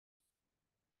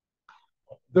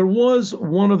There was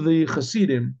one of the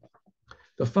Chassidim,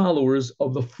 the followers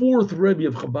of the fourth Rebbe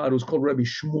of Chabad, who was called Rebbe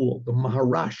Shmuel, the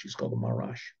Maharash. He's called the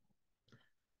Maharash,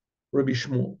 Rebbe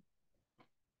Shmuel.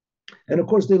 And of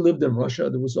course, they lived in Russia.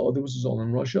 This was all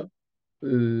in Russia.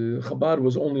 Chabad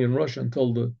was only in Russia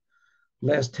until the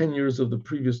last 10 years of the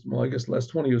previous, well, I guess last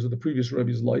 20 years of the previous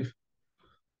Rebbe's life.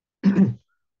 In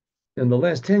the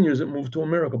last 10 years, it moved to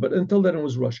America, but until then, it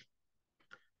was Russia.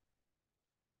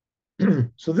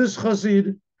 So this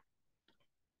Chassid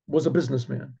was a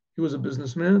businessman. He was a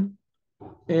businessman,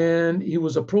 and he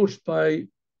was approached by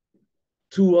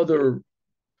two other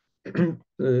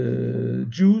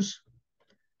Jews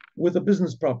with a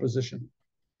business proposition.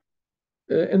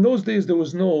 In those days, there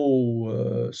was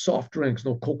no soft drinks,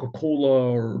 no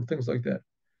Coca-Cola or things like that.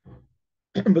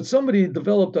 But somebody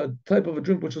developed a type of a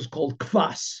drink which was called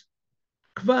kvass.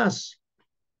 Kvass,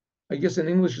 I guess in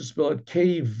English you spell it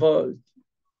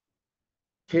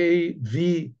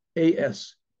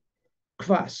K-V-A-S.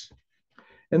 Kvass.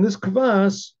 And this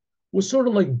kvass was sort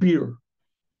of like beer.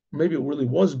 Maybe it really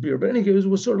was beer, but in any case, it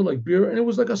was sort of like beer, and it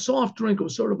was like a soft drink. It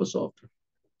was sort of a soft drink.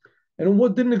 And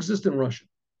what didn't exist in Russia.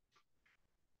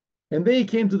 And they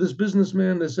came to this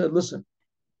businessman. They said, listen,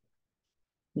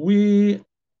 we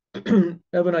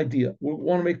have an idea. We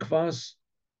want to make kvass.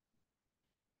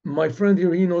 My friend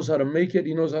here, he knows how to make it.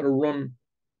 He knows how to run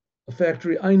a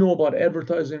factory. I know about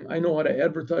advertising. I know how to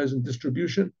advertise and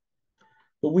distribution,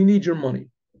 but we need your money.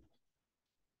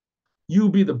 You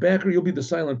be the backer. You'll be the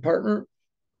silent partner,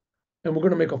 and we're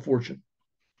going to make a fortune.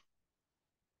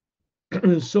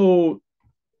 So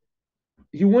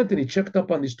he went and he checked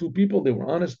up on these two people. They were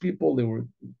honest people. They were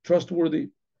trustworthy.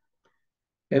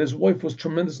 And his wife was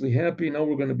tremendously happy. Now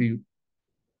we're going to be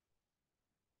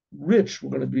rich. We're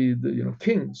going to be the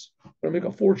kings. We're going to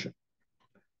make a fortune.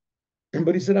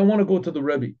 But he said, I want to go to the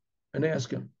Rebbe and ask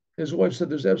him. His wife said,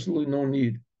 there's absolutely no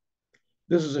need.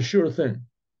 This is a sure thing.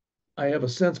 I have a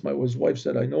sense. His wife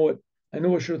said, I know it. I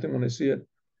know a sure thing when I see it.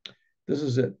 This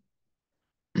is it.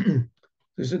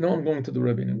 He said, no, I'm going to the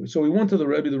Rebbe anyway. So he went to the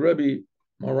Rebbe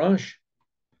Marash,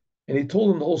 and he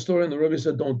told him the whole story, and the Rebbe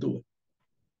said, don't do it.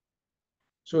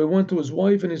 So he went to his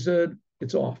wife, and he said,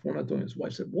 it's off. We're not doing it. His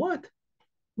wife said, what?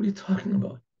 What are you talking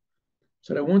about? He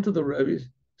said, I went to the Rebbe. He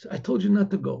said, I told you not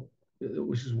to go.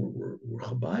 Which is, we're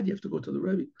Chabad, you have to go to the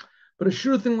Rebbe. But a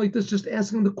sure thing like this, just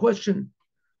asking the question,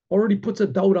 already puts a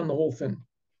doubt on the whole thing.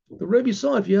 The Rebbe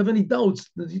saw, if you have any doubts,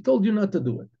 he told you not to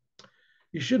do it.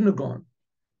 You shouldn't have gone.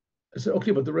 I said,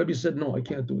 okay, but the Rebbe said, no, I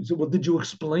can't do it. He said, well, did you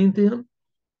explain to him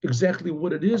exactly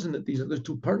what it is and that these are the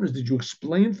two partners? Did you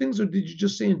explain things, or did you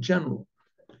just say in general?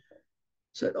 I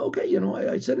said, okay,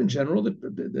 I said in general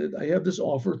that I have this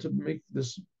offer to make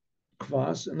this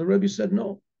kvass, and the Rebbe said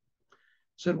no. I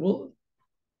said, well,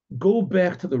 go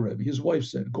back to the Rebbe. His wife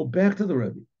said, go back to the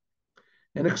Rebbe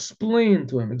and explain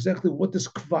to him exactly what this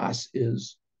kvass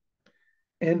is,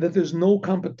 and that there's no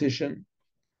competition,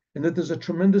 and that there's a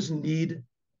tremendous need,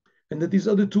 and that these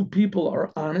other two people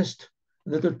are honest,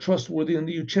 and that they're trustworthy, and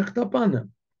that you checked up on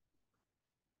them.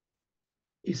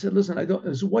 He said, listen, I don't.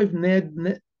 His wife nagged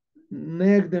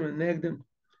him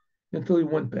until he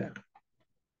went back.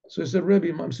 So he said,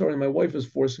 Rebbe, I'm sorry, my wife is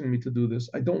forcing me to do this.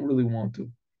 I don't really want to.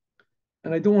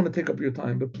 And I don't want to take up your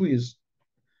time, but please.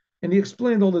 And he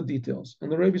explained all the details.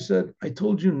 And the Rebbe said, I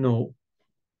told you no.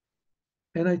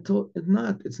 And I told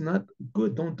it's not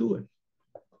good. Don't do it.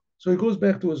 So he goes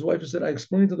back to his wife and said, I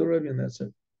explained to the Rebbe, and that's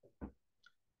it.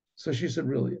 So she said,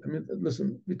 really? I mean,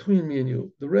 listen, between me and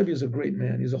you, the Rebbe is a great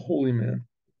man. He's a holy man.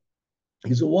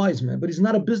 He's a wise man, but he's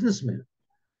not a businessman.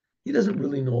 He doesn't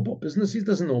really know about business. He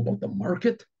doesn't know about the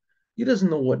market. He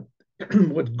doesn't know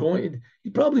what's going.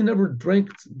 He probably never drank,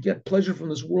 get pleasure from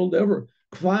this world ever.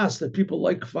 Kvass, that people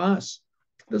like kvass.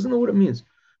 Doesn't know what it means.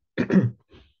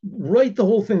 Write the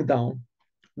whole thing down.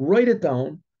 Write it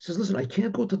down. Says, listen, I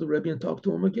can't go to the Rebbe and talk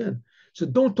to him again. So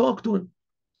don't talk to him.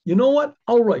 You know what?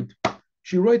 I'll write.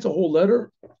 She writes a whole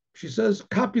letter. She says,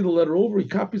 copy the letter over. He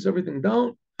copies everything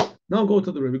down. Now go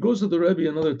to the Rebbe. Goes to the Rebbe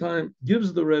another time,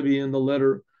 gives the Rebbe in the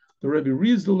letter. The Rebbe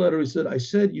reads the letter. He said, I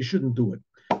said you shouldn't do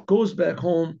it. Goes back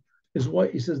home. His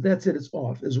wife, he says, that's it, it's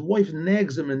off. His wife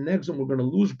nags him, we're going to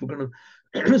lose. We're going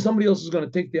to, somebody else is going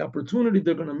to take the opportunity.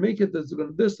 They're going to make it. They're going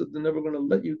to this, that they're never going to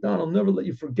let you down. I'll never let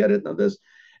you forget it. Now this.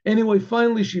 Anyway,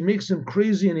 finally, she makes him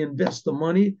crazy and he invests the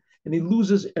money and he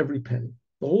loses every penny.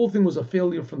 The whole thing was a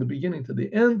failure from the beginning to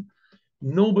the end.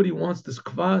 Nobody wants this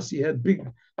kvass. He had big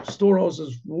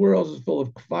storehouses, warehouses full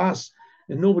of kvass,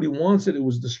 and nobody wants it. It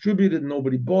was distributed,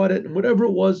 nobody bought it, and whatever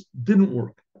it was, didn't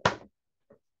work.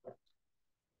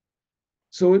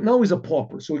 So now he's a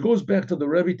pauper. So he goes back to the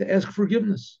Rebbe to ask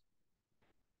forgiveness.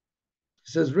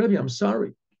 He says, Rebbe, I'm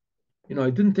sorry. I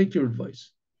didn't take your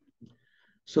advice.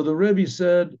 So the Rebbe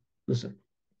said, listen,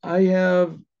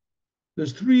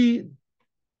 there's three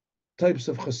types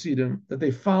of Hasidim that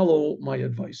they follow my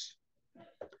advice.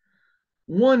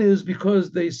 One is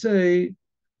because they say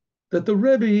that the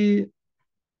Rebbe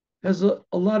has a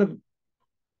lot of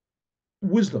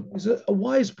wisdom. He's a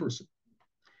wise person.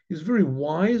 He's very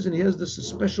wise and he has this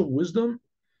special wisdom.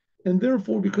 And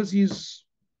therefore, because he's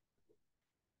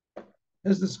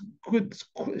has this good,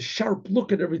 sharp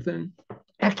look at everything,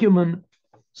 acumen,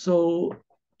 so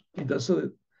he does. So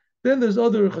then there's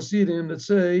other Hasidim that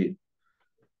say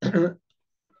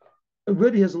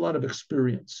Rebbe has a lot of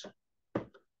experience.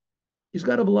 He's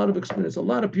got a lot of experience. A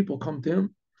lot of people come to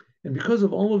him, and because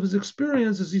of all of his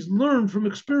experiences, he's learned from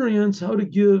experience how to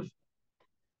give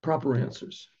proper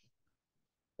answers.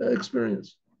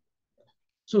 Experience.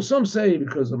 So some say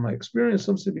because of my experience,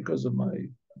 some say because of my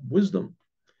wisdom.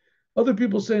 Other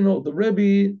people say no, the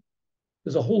Rebbe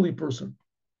is a holy person,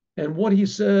 and what he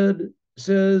says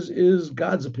is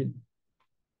God's opinion,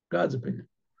 God's opinion,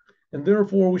 and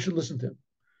therefore we should listen to him.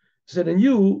 He said, and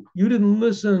you didn't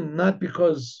listen not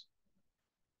because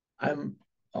I'm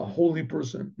a holy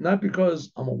person, not because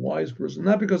I'm a wise person,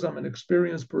 not because I'm an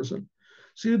experienced person.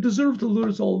 So you deserve to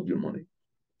lose all of your money.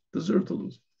 Deserve to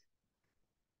lose.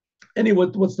 Anyway,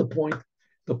 what's the point?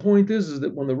 The point is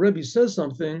that when the Rebbe says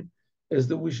something, is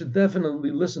that we should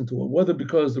definitely listen to it, whether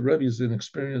because the Rebbe is an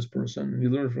experienced person and he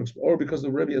learned from, or because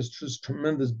the Rebbe has just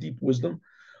tremendous deep wisdom,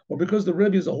 or because the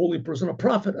Rebbe is a holy person, a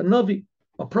prophet, a navi,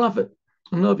 a prophet,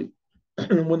 a navi.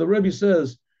 And when the Rebbe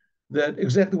says that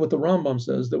exactly what the Rambam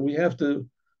says, that we have to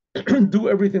do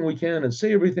everything we can and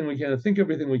say everything we can and think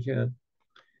everything we can,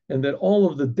 and that all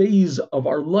of the days of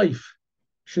our life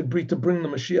should be to bring the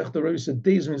Mashiach. The Rebbe said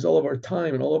days means all of our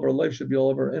time and all of our life should be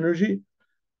all of our energy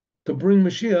to bring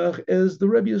Mashiach, as the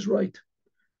Rebbe is right.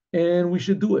 And we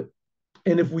should do it.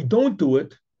 And if we don't do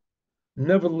it,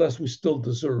 nevertheless, we still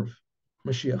deserve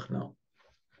Mashiach now.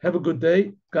 Have a good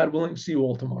day. God willing, see you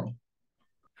all tomorrow.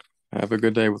 Have a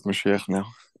good day with Mashiach now.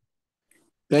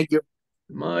 Thank you.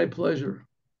 My pleasure.